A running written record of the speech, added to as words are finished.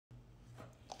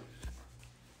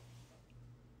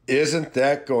Isn't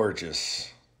that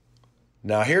gorgeous?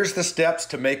 Now here's the steps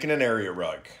to making an area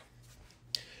rug.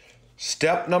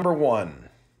 Step number 1,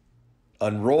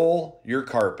 unroll your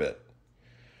carpet.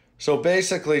 So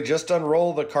basically just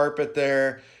unroll the carpet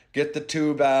there, get the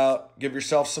tube out, give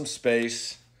yourself some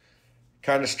space,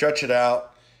 kind of stretch it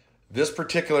out. This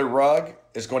particular rug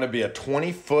is going to be a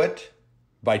 20-foot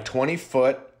by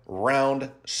 20-foot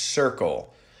round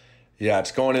circle. Yeah,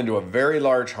 it's going into a very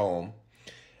large home.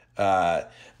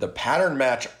 The pattern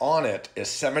match on it is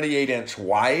 78-inch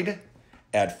wide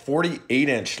at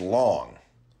 48-inch long.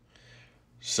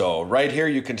 So right here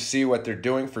you can see what they're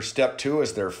doing for step 2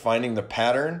 is they're finding the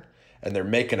pattern and they're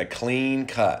making a clean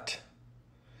cut.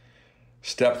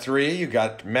 Step 3, you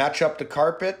got to match up the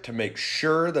carpet to make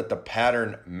sure that the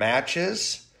pattern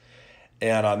matches.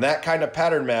 And on that kind of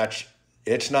pattern match,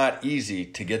 it's not easy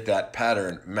to get that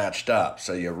pattern matched up.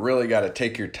 So you really got to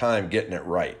take your time getting it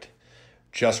right.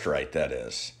 Just right, that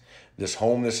is. This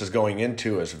home this is going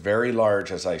into is very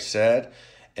large, as I said,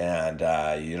 and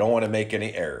you don't want to make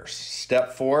any errors.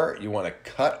 Step 4, you want to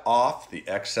cut off the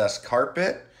excess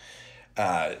carpet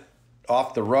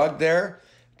off the rug there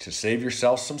to save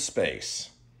yourself some space.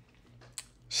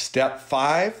 Step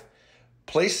 5,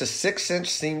 place a 6-inch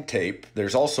seam tape.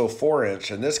 There's also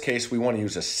 4-inch. In this case, we want to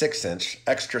use a 6-inch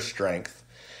extra strength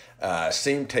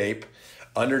seam tape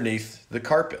underneath the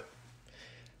carpet.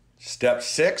 Step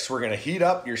 6, we're going to heat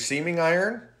up your seaming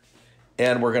iron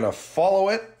and we're going to follow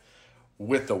it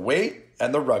with the weight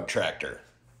and the rug tractor.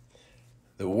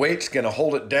 The weight's going to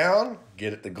hold it down,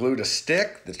 get the glue to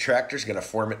stick. The tractor's going to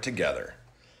form it together.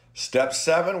 Step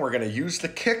 7, we're going to use the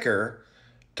kicker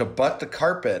to butt the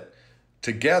carpet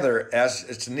together as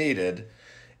it's needed.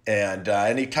 And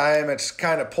anytime it's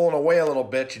kind of pulling away a little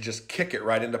bit, you just kick it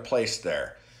right into place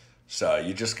there. So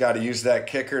you just got to use that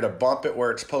kicker to bump it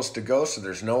where it's supposed to go so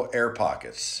there's no air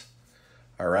pockets.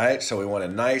 All right, so we want a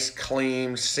nice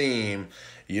clean seam.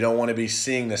 You don't want to be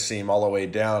seeing the seam all the way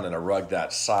down in a rug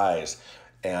that size.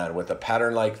 And with a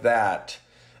pattern like that,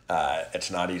 it's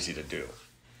not easy to do.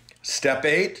 Step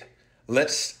 8,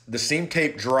 let the seam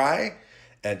tape dry.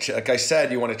 And like I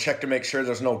said, you want to check to make sure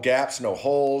there's no gaps, no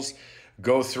holes.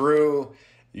 Go through.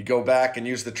 You go back and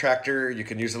use the tractor. You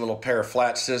can use a little pair of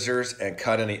flat scissors and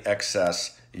cut any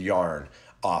excess yarn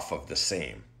off of the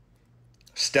seam.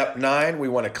 Step 9, we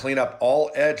want to clean up all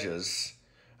edges,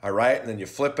 all right? And then you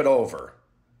flip it over,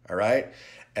 all right?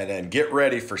 And then get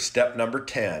ready for step number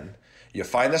 10. You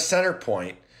find the center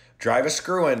point, drive a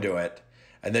screw into it,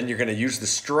 and then you're going to use the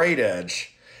straight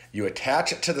edge. You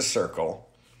attach it to the circle,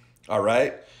 all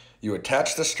right? You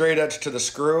attach the straight edge to the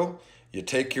screw. You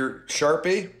take your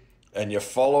Sharpie, and you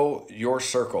follow your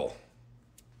circle.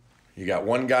 You got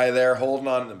one guy there holding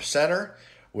on the center,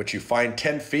 which you find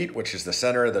 10 feet, which is the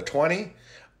center of the 20.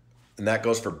 And that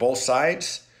goes for both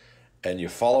sides. And you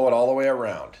follow it all the way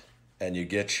around. And you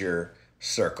get your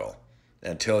circle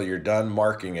until you're done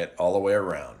marking it all the way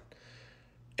around.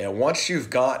 And once you've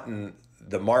gotten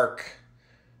the mark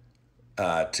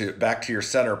back to your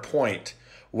center point,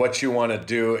 what you want to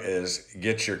do is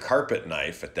get your carpet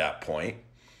knife at that point.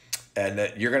 And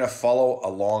that you're going to follow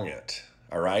along it,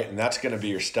 all right? And that's going to be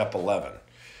your step 11,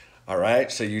 all right?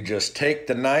 So you just take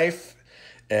the knife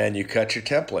and you cut your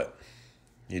template.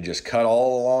 You just cut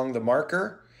all along the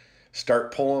marker,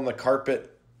 start pulling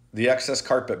the excess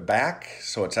carpet back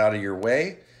so it's out of your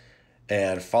way,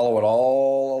 and follow it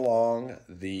all along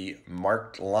the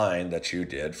marked line that you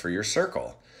did for your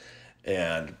circle.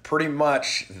 And pretty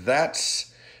much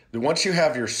once you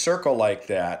have your circle like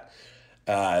that,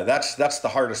 that's the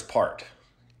hardest part.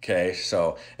 Okay,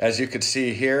 so as you can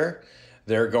see here,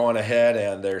 they're going ahead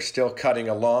and they're still cutting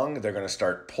along. They're going to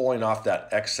start pulling off that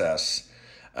excess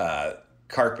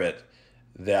carpet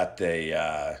that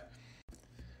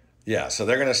so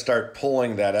they're going to start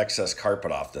pulling that excess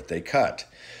carpet off that they cut.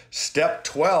 Step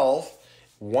 12,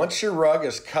 once your rug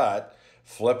is cut,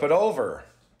 flip it over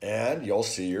and you'll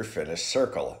see your finished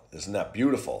circle. Isn't that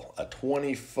beautiful? A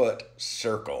 20-foot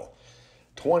circle.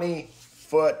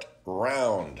 20-foot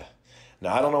round.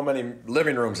 Now, I don't know many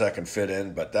living rooms that can fit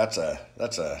in, but that's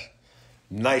a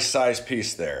nice size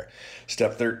piece there.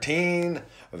 Step 13,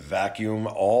 vacuum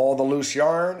all the loose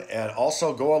yarn and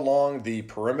also go along the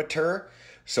perimeter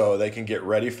so they can get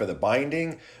ready for the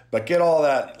binding. But get all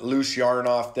that loose yarn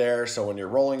off there so when you're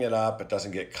rolling it up, it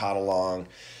doesn't get caught along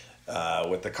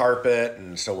with the carpet.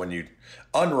 And so when you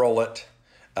unroll it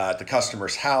at the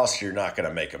customer's house, you're not going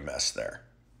to make a mess there.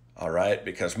 All right,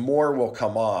 because more will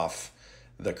come off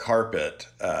the carpet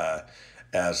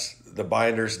as the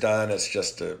binder's done. It's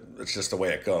just the way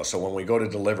it goes. So when we go to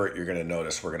deliver it, you're going to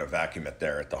notice we're going to vacuum it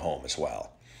there at the home as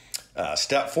well.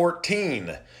 Step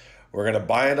 14, We're going to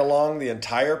bind along the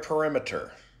entire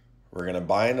perimeter. We're going to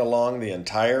bind along the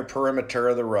entire perimeter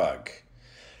of the rug.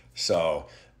 So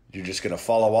you're just going to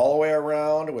follow all the way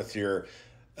around with your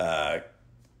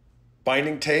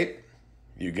binding tape.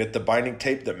 You get the binding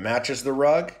tape that matches the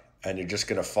rug, and you're just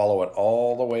going to follow it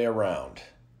all the way around.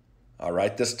 All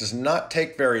right, this does not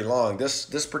take very long.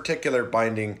 This particular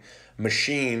binding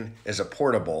machine is a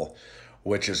portable,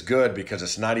 which is good because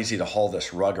it's not easy to haul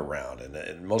this rug around,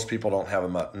 and most people don't have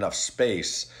enough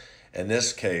space. In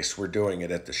this case, we're doing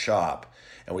it at the shop,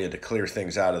 and we had to clear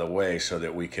things out of the way so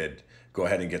that we could go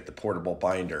ahead and get the portable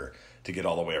binder to get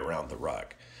all the way around the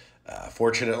rug.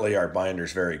 Fortunately, our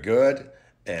binder's very good,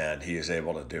 and he is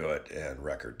able to do it in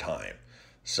record time.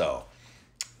 So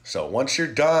once you're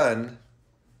done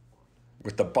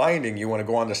with the binding, you want to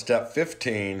go on to step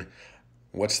 15.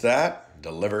 What's that?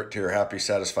 Deliver it to your happy,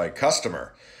 satisfied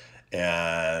customer.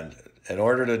 And in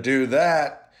order to do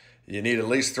that, you need at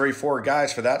least 3-4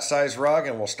 guys for that size rug,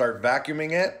 and we'll start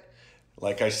vacuuming it.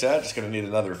 Like I said, it's going to need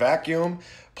another vacuum.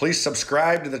 Please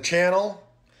subscribe to the channel,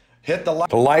 hit the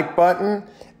like button,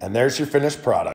 and there's your finished product.